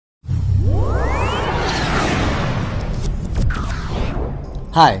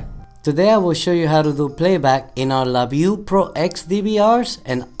Hi, today I will show you how to do playback in our LaView ProX DVRs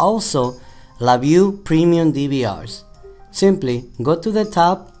and also LaView Premium DVRs. Simply go to the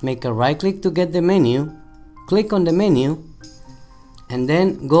top, make a right click to get the menu, click on the menu, and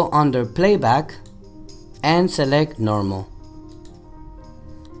then go under playback and select normal.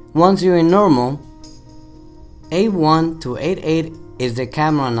 Once you're in normal, 81 to 88 is the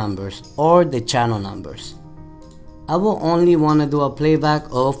camera numbers or the channel numbers. I will only want to do a playback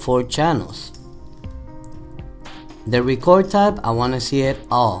of 4 channels. The record type, I want to see it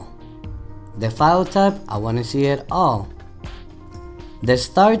all. The file type, I want to see it all. The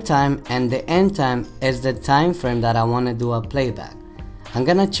start time and the end time is the time frame that I want to do a playback. I'm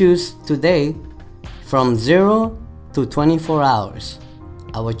gonna choose today from 0 to 24 hours.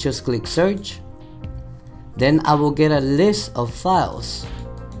 I will just click search. Then I will get a list of files.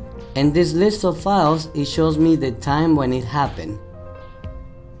 In this list of files, it shows me the time when it happened.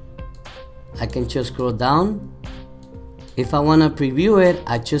 I can just scroll down. If I want to preview it,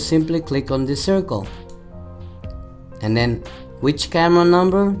 I just simply click on this circle. And then which camera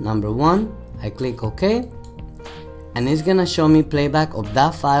number? Number 1. I click OK. And it's gonna show me playback of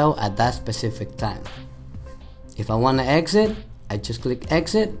that file at that specific time. If I want to exit, I just click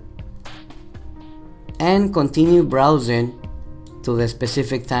exit and continue browsing to the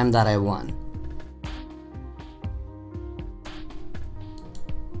specific time that I want.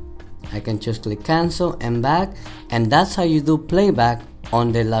 I can just click cancel and back, and that's how you do playback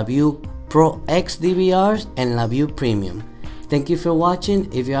on the LaView ProX DVRs and LaView Premium. Thank you for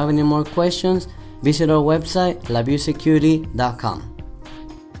watching. If you have any more questions, visit our website laviewsecurity.com.